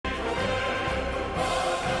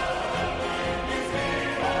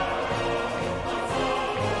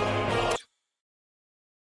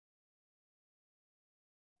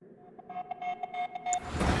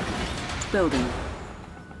Building.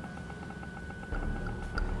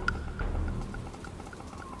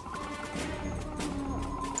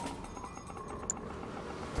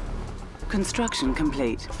 Construction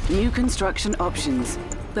complete. New construction options.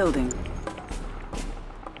 Building.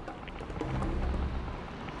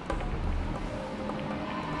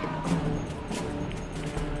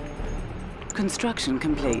 Construction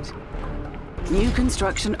complete. New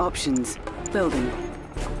construction options. Building.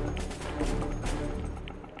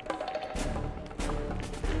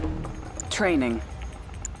 Training.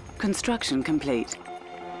 Construction complete.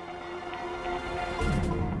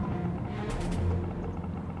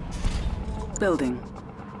 Building.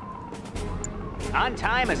 On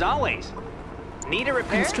time as always. Need a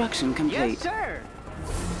repair? Construction complete. Yes, sir.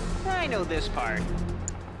 I know this part.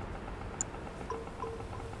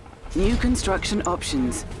 New construction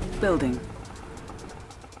options. Building.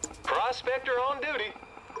 Prospector on duty.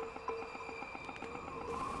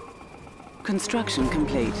 Construction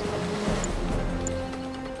complete.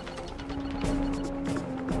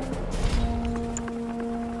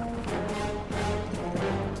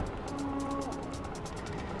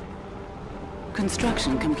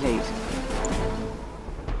 Construction complete.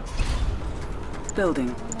 Building.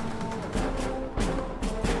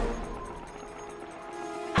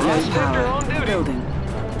 Low Prospector on power. duty. Building.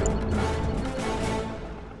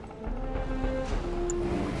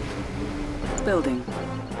 Building.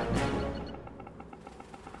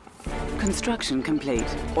 Construction complete.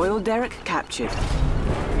 Oil derrick captured.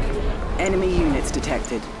 Enemy units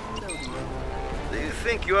detected. Do you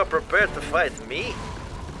think you are prepared to fight me?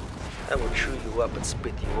 I will chew you up and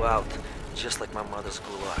spit you out, just like my mother's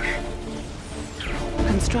goulash.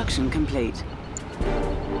 Construction complete.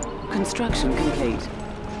 Construction complete.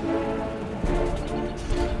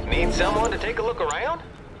 Need someone to take a look around?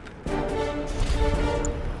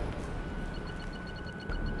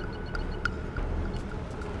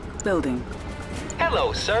 Building.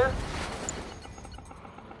 Hello, sir.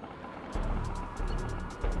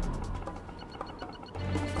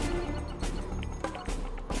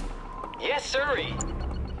 Yes, sirree.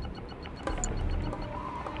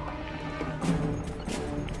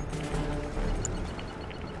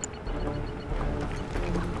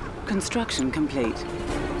 Construction complete.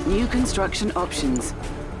 New construction options.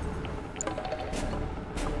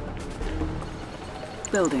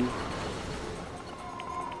 Building.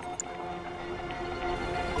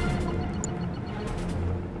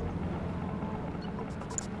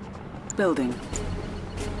 Building.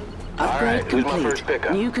 Upgrade Who's my first complete.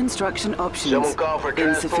 pickup? New construction options. Someone call for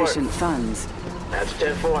transport. Insufficient funds. That's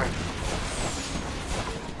 10-4.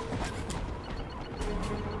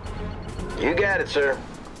 You got it, sir.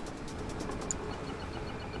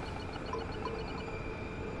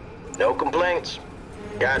 No complaints.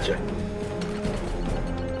 Gotcha.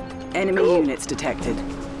 Enemy Cool. units detected.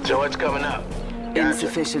 So what's coming up? Gotcha.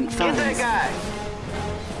 Insufficient Get funds. that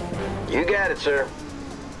guy. You got it, sir.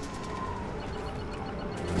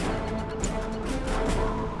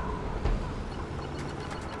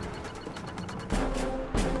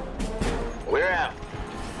 We're out.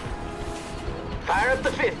 Fire up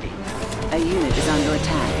the 50. A unit is under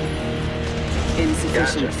attack.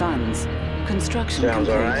 Insufficient Gotcha. funds. Construction Sounds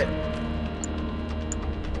complete. all right.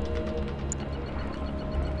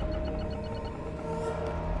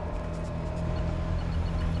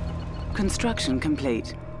 Construction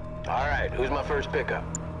complete. All right, who's my first pickup?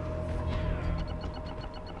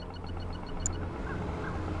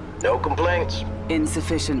 No complaints.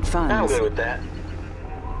 Insufficient I'm funds. good with that.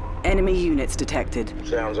 Enemy units detected.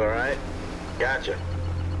 Sounds all right. Gotcha.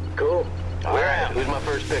 Cool. All right, who's my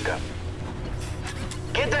first pickup?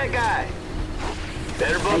 Get that guy.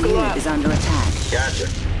 Better A buckle unit up. is under attack. Gotcha.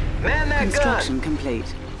 Man that Construction complete.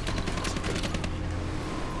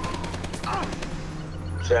 gun.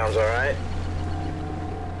 Sounds all right.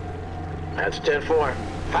 That's 10-4.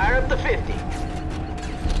 Fire up the 50.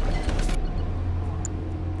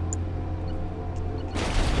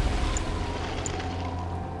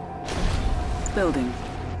 Building.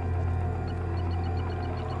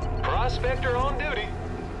 Prospector on duty.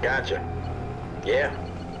 Gotcha. Yeah.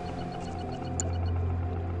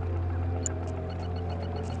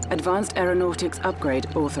 Advanced aeronautics upgrade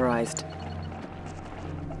authorized.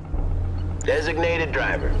 Designated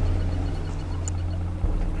driver.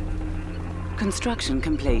 Construction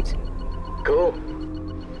complete. Cool.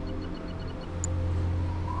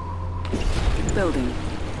 Building.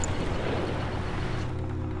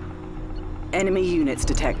 Enemy units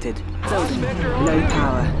detected. Building. Prospector on Low duty.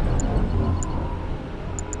 power.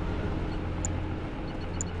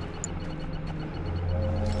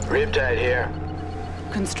 Riptide here.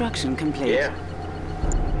 Construction complete. Yeah.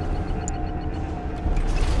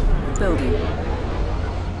 Building.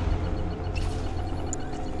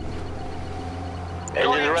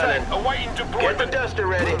 Engines running. Awaiting Get the deployment. duster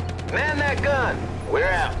ready. Man that gun. We're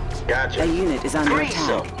out. Gotcha. A unit is under Grease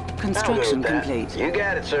 'em. attack. Construction I'll go with that. complete. You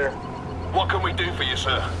got it, sir. What can we do for you,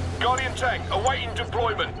 sir? Guardian tank awaiting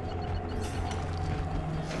deployment.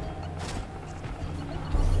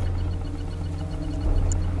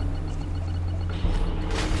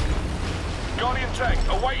 Guardian tank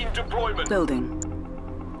awaiting deployment. Building.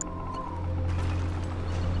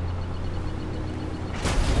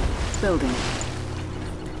 Building.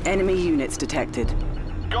 Enemy units detected.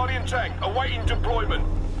 Guardian tank awaiting deployment.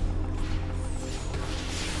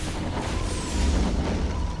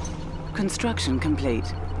 Construction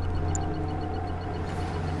complete.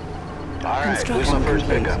 All right, who's Construction my first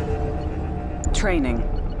complete. pickup? Training.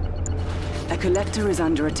 A collector is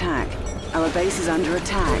under attack. Our base is under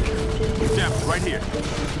attack. Jeff, right here.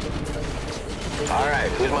 All right,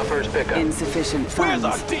 who's my first pickup? Insufficient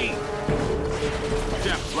funds. team?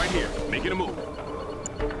 Jeff, right here. Making a move.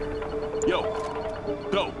 Yo.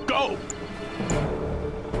 Go.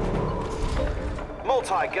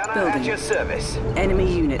 Multi-gunner Building. at your service.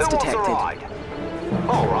 Enemy units Who wants a detected. ride?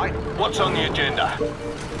 All right. What's on the agenda?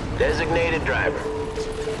 Designated driver.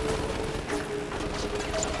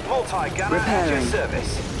 Multi-gunner at your Repairing.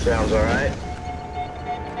 service. Sounds all right.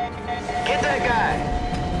 Get that guy.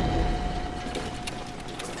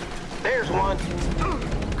 There's one. Get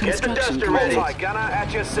the Construction duster ready. complete. Multi-gunner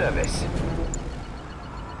at your service.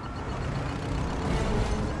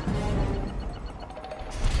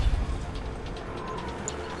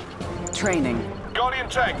 Training. Guardian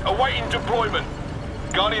tank awaiting deployment.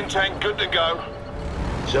 Guardian tank good to go.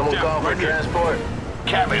 Someone Yeah, call for right here. transport.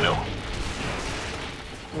 Capital.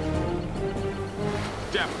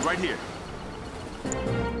 Jeff, right here.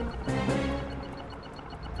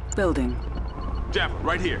 Building. Jeff,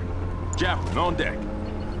 right here. Jeff, on deck.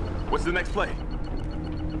 What's the next play?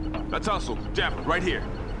 Let's hustle. Jeff, right here.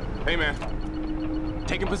 Hey, man.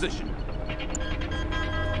 Taking position.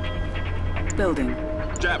 Building.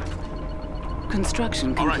 Jeff.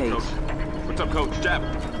 Construction All right, complete. coach. What's up, coach? Jeff.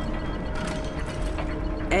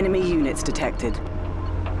 Enemy units detected.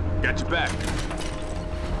 Got your back.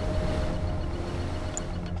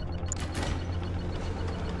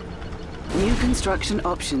 New construction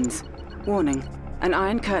options. Warning. An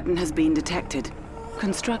iron curtain has been detected.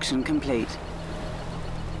 Construction complete.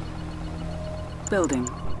 Building.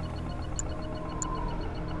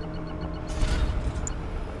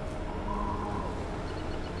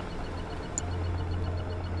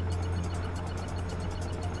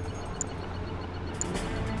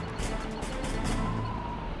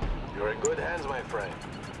 You're in good hands, my friend.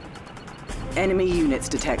 Enemy units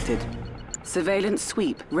detected. Surveillance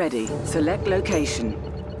sweep ready. Select location.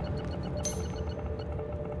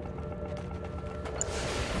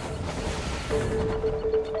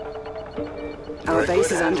 Our Very base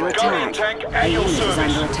good is under hands, attack. Guardian tank A at your unit is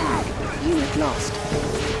service. under attack. Unit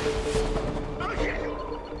lost.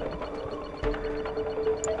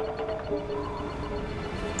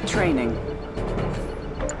 Training.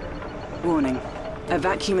 Warning. A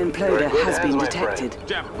vacuum imploder Very good has hands, been my detected.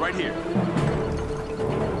 Jeff, right here.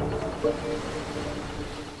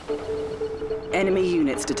 Enemy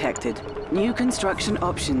units detected. New construction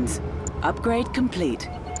options. Upgrade complete.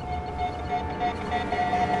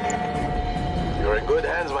 You're in good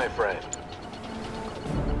hands, my friend.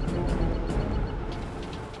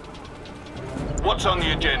 What's on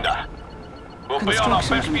the agenda? We'll be on our Construction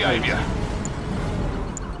best complete. behavior.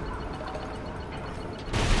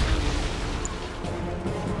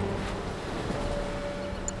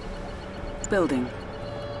 Building.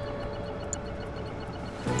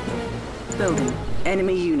 Building.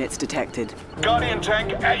 Enemy units detected. Guardian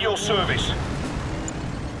tank at your service.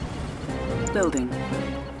 Building.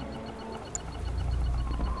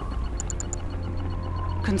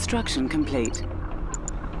 Construction complete.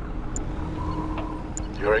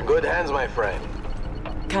 You're in good hands, my friend.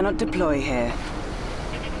 Cannot deploy here.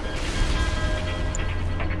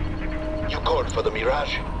 You called for the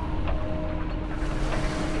Mirage?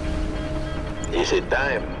 Is it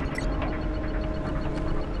time?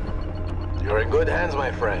 You're in good hands,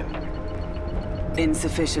 my friend.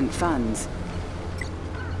 Insufficient funds.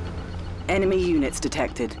 Enemy units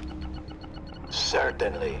detected.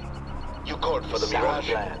 Certainly. You called for the Sound Mirage?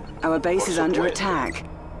 plan. Our base Por is under supuesto. attack.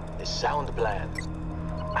 The sound plan.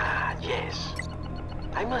 Ah, yes.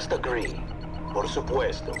 I must agree. Por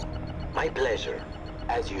supuesto. My pleasure,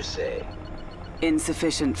 as you say.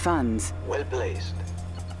 Insufficient funds. Well placed.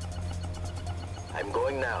 I'm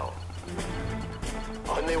going now.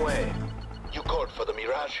 On my way. You called for the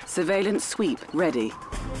Mirage? Surveillance sweep ready.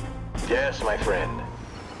 Yes, my friend.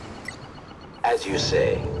 As you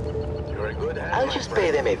say. You're a good hand, I'll just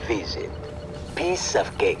pay them a visit. Piece of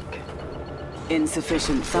cake.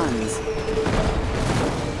 Insufficient funds.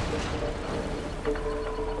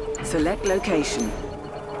 Select location.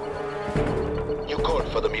 You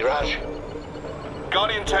called for the Mirage?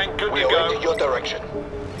 Guardian tank, good We to are go. in your direction.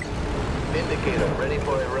 Indicator ready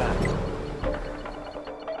for a run.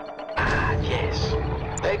 Ah, yes.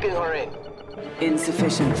 Taking her in.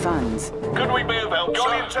 Insufficient funds. Could we be of help,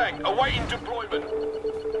 Guardian tank, awaiting deployment.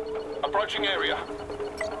 Approaching area.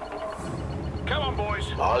 Come on, boys.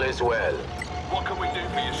 All is well. What can we do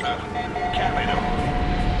for you, sir? Capital.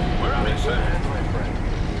 We're on it, sir.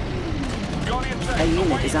 Guardian tank, A unit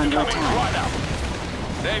awaiting is under coming attack. right up.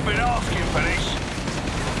 They've been asking for this.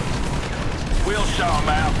 We'll show them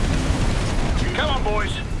out. Come on,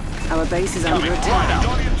 boys. Our base is Coming under right attack. up.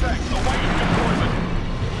 Guardian tank, awaiting deployment.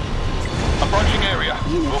 Approaching area.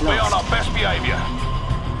 Unit We'll be on lost. our best behavior.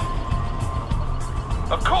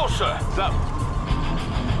 Of course, sir. Stop.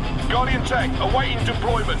 Guardian tank, awaiting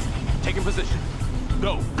deployment. Taking position.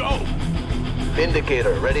 Go, go!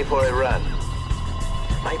 Indicator ready for a run.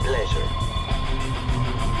 My pleasure.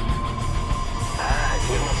 Ah,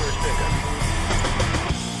 here's my first pickup.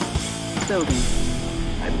 Building.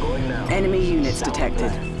 I'm going now. Enemy units Sound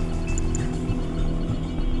detected. plan.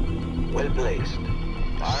 Well placed.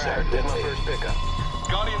 All right, here's my first pickup.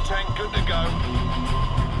 Guardian tank, good to go.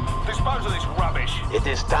 Dispose of this rubbish. It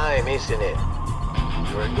is time, isn't it?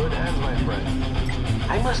 You're in good hands, my friend.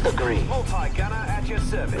 I must agree. Multi-gunner at your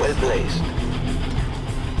service. Well placed.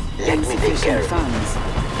 Let me take care Insufficient of it. funds.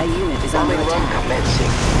 A unit is under Bombing run attack.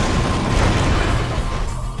 commencing.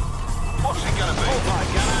 What's it gonna be?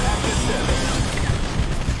 Multi-gunner at your service.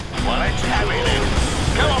 Well, let's have it then.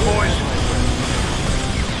 Come on, boys.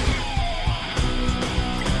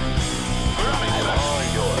 We're on it, I'm sir. all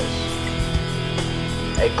yours.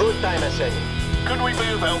 A good time, Ascending. Could we be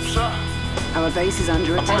of help, sir? Our base is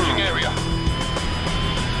under Approaching attack. area.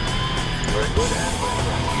 You're in good hands, my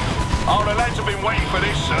friend. Oh, the lads have been waiting for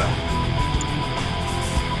this, sir.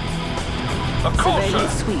 Of course,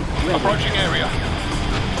 Surveillance sir. sweep ready. Approaching area.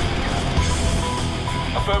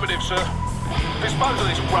 Affirmative, sir. Dispose of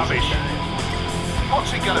this rubbish.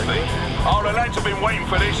 What's it gonna be? Oh, the lads have been waiting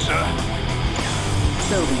for this, sir.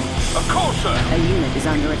 Building. Of course, sir. A unit is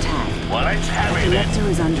under attack. Well, let's have it then. Collector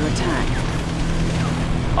is under attack.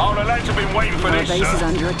 Oh, the lads have been waiting for Our this, base is sir.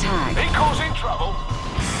 under attack. He causing trouble.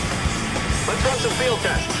 Let's run some field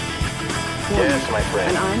tests. Warning. Yes, my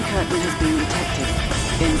friend. An iron curtain has been detected.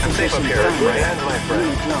 safe up Insufficient here. funds. Good hands, my friend.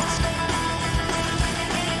 Unit lost.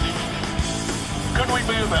 Could we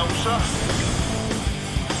be of help, sir?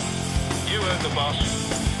 You heard the boss.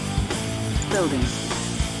 Building.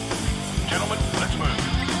 Gentlemen, let's move.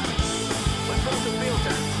 Let's run some field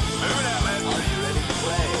tests. Moving out, lads. Are you ready to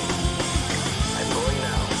play? I'm going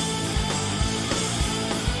now.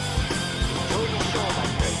 Show your show, my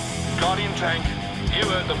friend. Guardian tank, you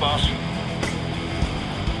heard the boss. You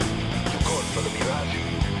called for the Mirage?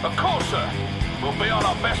 Of course, sir. We'll be on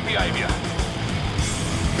our best behavior.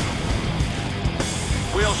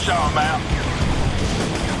 We'll show them out.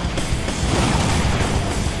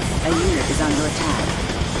 A unit is under attack.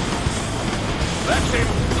 That's him.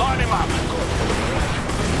 Line him up.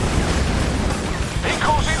 He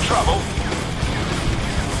causing trouble.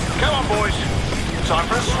 Come on, boys. Time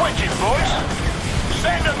for a switching, boys.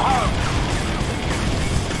 Send them home.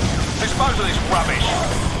 Dispose of this rubbish.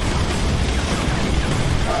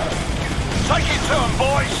 Take it to them,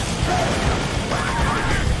 boys.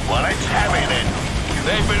 Well, let's have it then.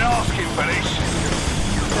 They've been asking for this.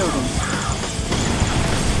 Building.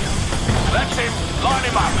 That's him. Line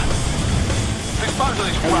him up. Dispose of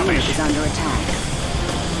this A unit rubbish. is under attack.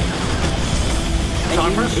 A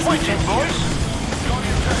Time for a unit is switching, infected. boys.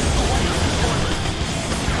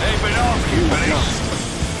 They've been asking for Unit this. lost.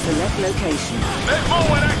 Select location. There's more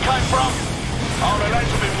where that came from. Oh, the lads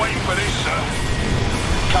have been waiting for this, sir.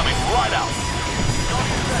 Coming right up.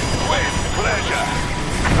 With pleasure.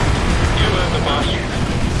 You heard the boss.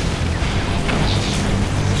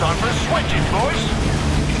 Time for a switching, boys.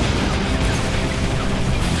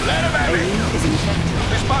 Let them A have it. unit is infected.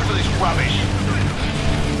 Dispose of this rubbish.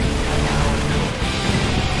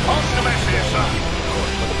 On the mess here, sir.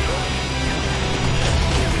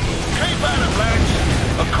 Keep at it, lads.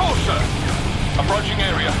 Of course, sir. Approaching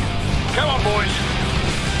area. Come on, boys.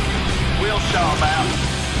 We'll show them out.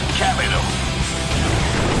 Capital.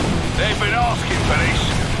 They've been asking for this.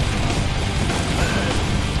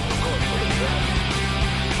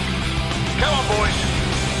 Come on, boys.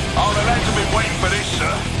 Oh, the lads have been waiting for this,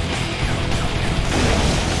 sir.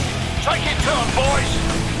 Take it to them, boys.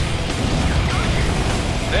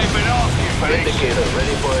 Felix. Indicator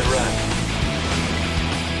ready for a run.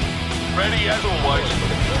 Ready as always.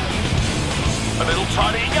 A little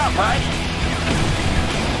tidying up, eh?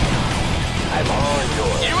 I'm all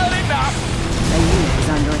yours. You had enough. A unit is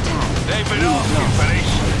under attack. They've been Unit asking, lost. Felix.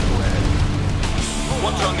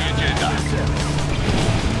 What's on the agenda? That's him.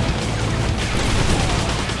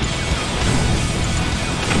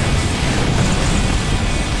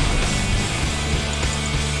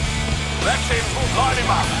 Line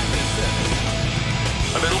him up.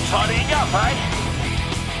 A little tidying up, eh?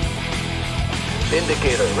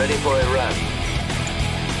 Indicator ready for a run.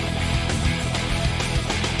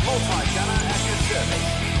 Multi-gunner at your service.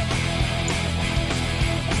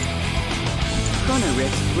 Chrono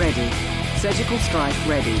Rift ready. Surgical strike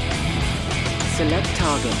ready. Select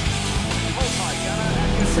target. Multi-gunner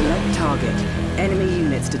at your Select target. Enemy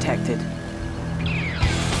units detected.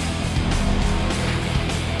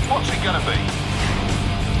 What's it gonna be?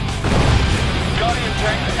 Guardian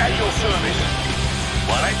tank at your service.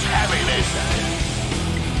 Well, let's have it then.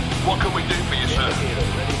 What can we do for you, sir?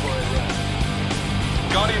 Indicator ready for a run.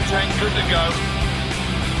 Guardian tank good to go.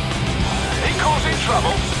 He causing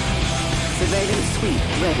trouble? Surveillance sweep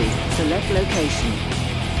ready. Select location.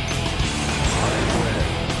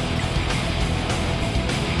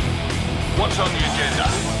 What's on the agenda?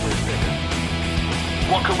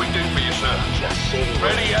 What can we do for you, sir? Just sitting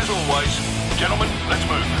Ready as always. Gentlemen, let's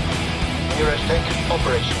move. Nearest tank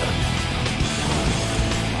operational.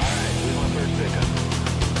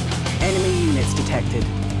 Enemy units detected.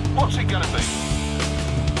 What's it gonna be?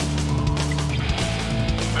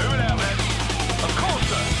 Move it out, then. Of course,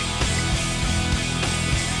 sir.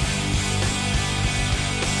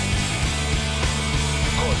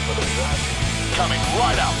 Coming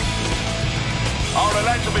right up. Oh, the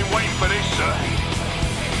lads have been waiting for this, sir.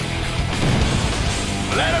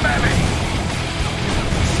 Let them have it.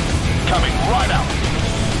 Coming right up.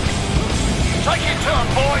 Take your turn,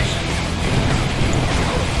 boys.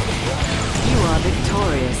 You are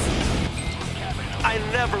victorious. I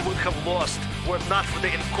never would have lost were it not for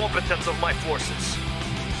the incompetence of my forces.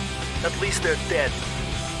 At least they're dead.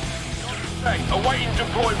 Hey, awaiting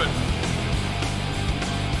deployment.